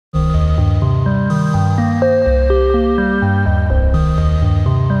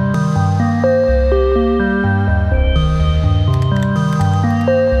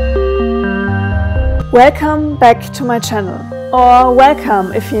Welcome back to my channel, or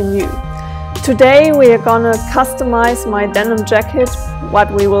welcome if you're new. Today we are gonna customize my denim jacket.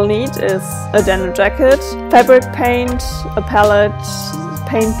 What we will need is a denim jacket, fabric paint, a palette,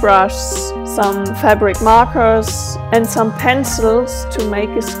 paintbrush, some fabric markers and some pencils to make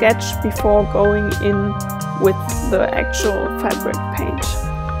a sketch before going in with the actual fabric paint.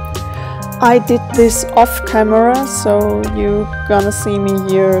 I did this off camera, so you're gonna see me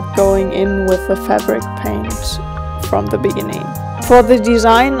here going in with the fabric paint from the beginning. For the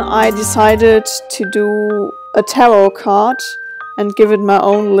design I decided to do a tarot card and give it my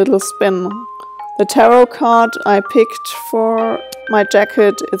own little spin. The tarot card I picked for my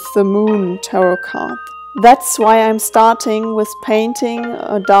jacket is the Moon tarot card. That's why I'm starting with painting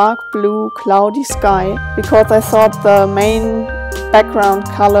a dark blue cloudy sky, because I thought the main background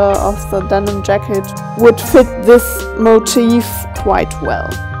color of the denim jacket would fit this motif quite well.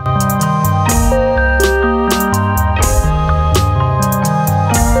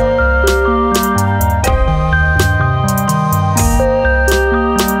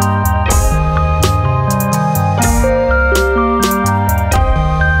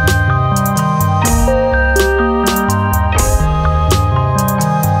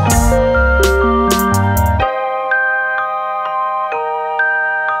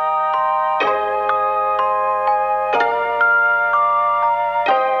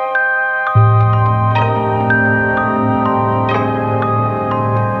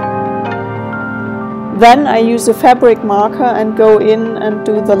 Then I use a fabric marker and go in and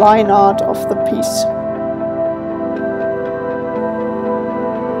do the line art of the piece.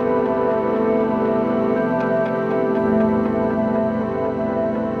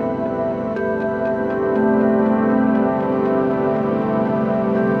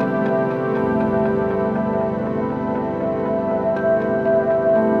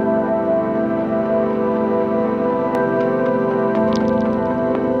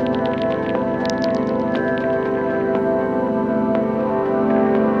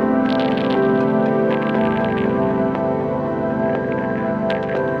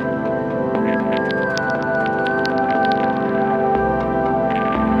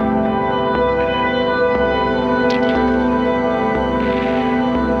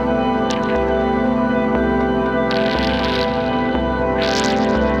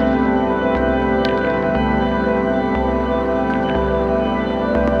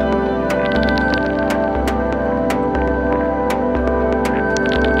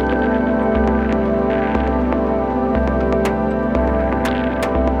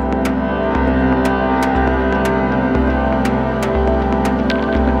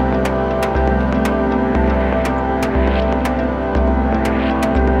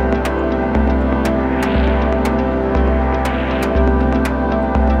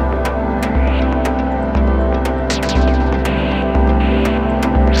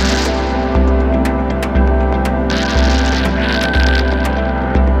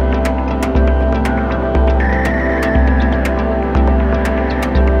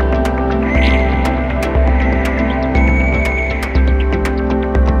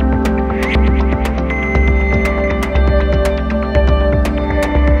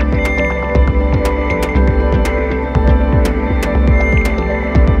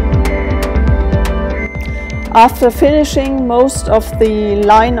 After finishing most of the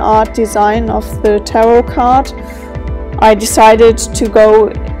line art design of the tarot card, I decided to go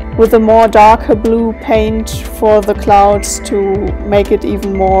with a more darker blue paint for the clouds to make it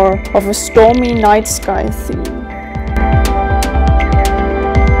even more of a stormy night sky theme.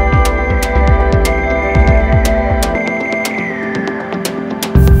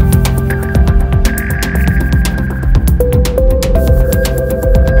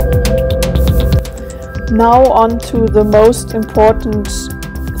 Now on to the most important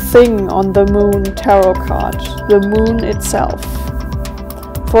thing on the Moon tarot card, the moon itself.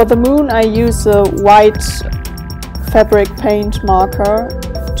 For the moon I use a white fabric paint marker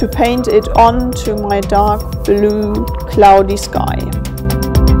to paint it onto my dark blue cloudy sky.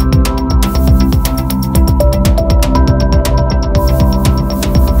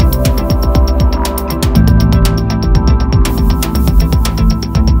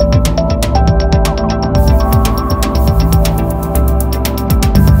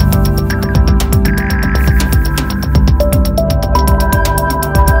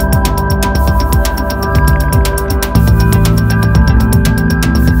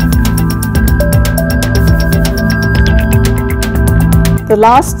 The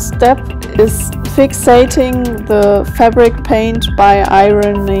last step is fixating the fabric paint by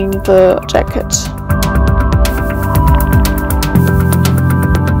ironing the jacket.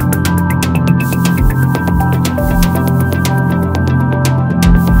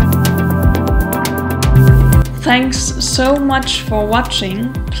 Thanks so much for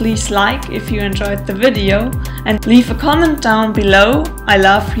watching. Please like if you enjoyed the video and leave a comment down below. I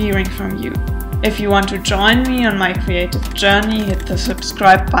love hearing from you. If you want to join me on my creative journey, hit the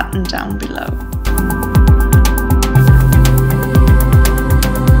subscribe button down below.